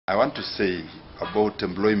I want to say about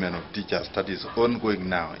employment of teachers that is ongoing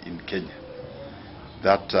now in Kenya,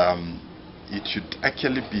 that it should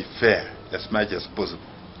actually be fair as much as possible.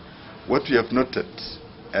 What we have noted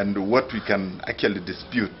and what we can actually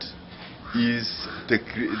dispute is the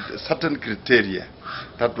certain criteria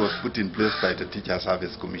that was put in place by the Teacher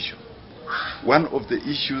Service Commission. One of the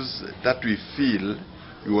issues that we feel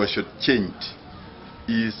we should change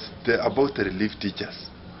is about the relief teachers.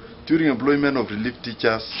 During employment of relief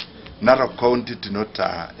teachers, Narok County did not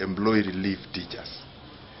employ relief teachers.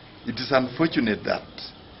 It is unfortunate that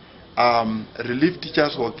relief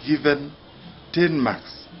teachers were given 10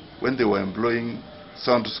 marks when they were employing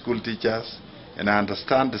sound school teachers, and I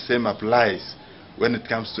understand the same applies when it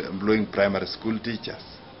comes to employing primary school teachers,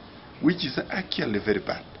 which is actually very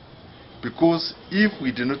bad. Because if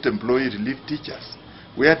we do not employ relief teachers,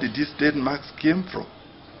 where did these 10 marks came from?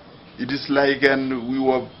 It is like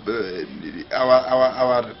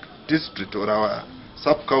our district or our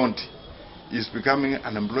sub-county is becoming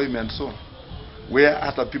an employment zone, where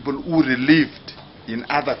other people who relieved in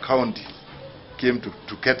other counties came to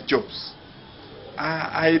get jobs.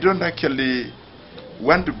 I don't actually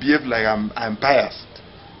want to behave like I'm biased,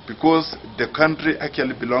 because the country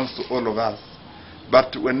actually belongs to all of us.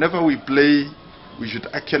 But whenever we play, we should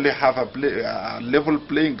actually have a level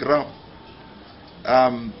playing ground.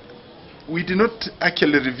 We did not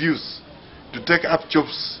actually refuse to take up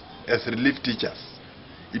jobs as relief teachers.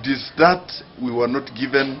 It is that we were not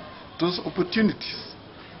given those opportunities.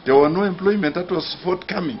 There were no employment that was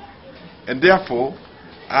forthcoming. And therefore,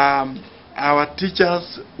 our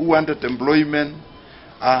teachers who wanted employment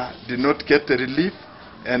did not get the relief.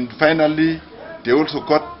 And finally, they also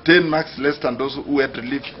got 10 marks less than those who had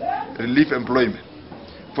relief employment.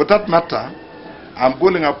 For that matter, I'm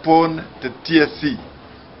calling upon the TSC,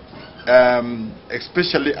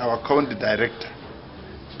 especially our county director,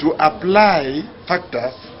 to apply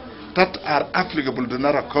factors that are applicable to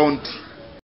Narok County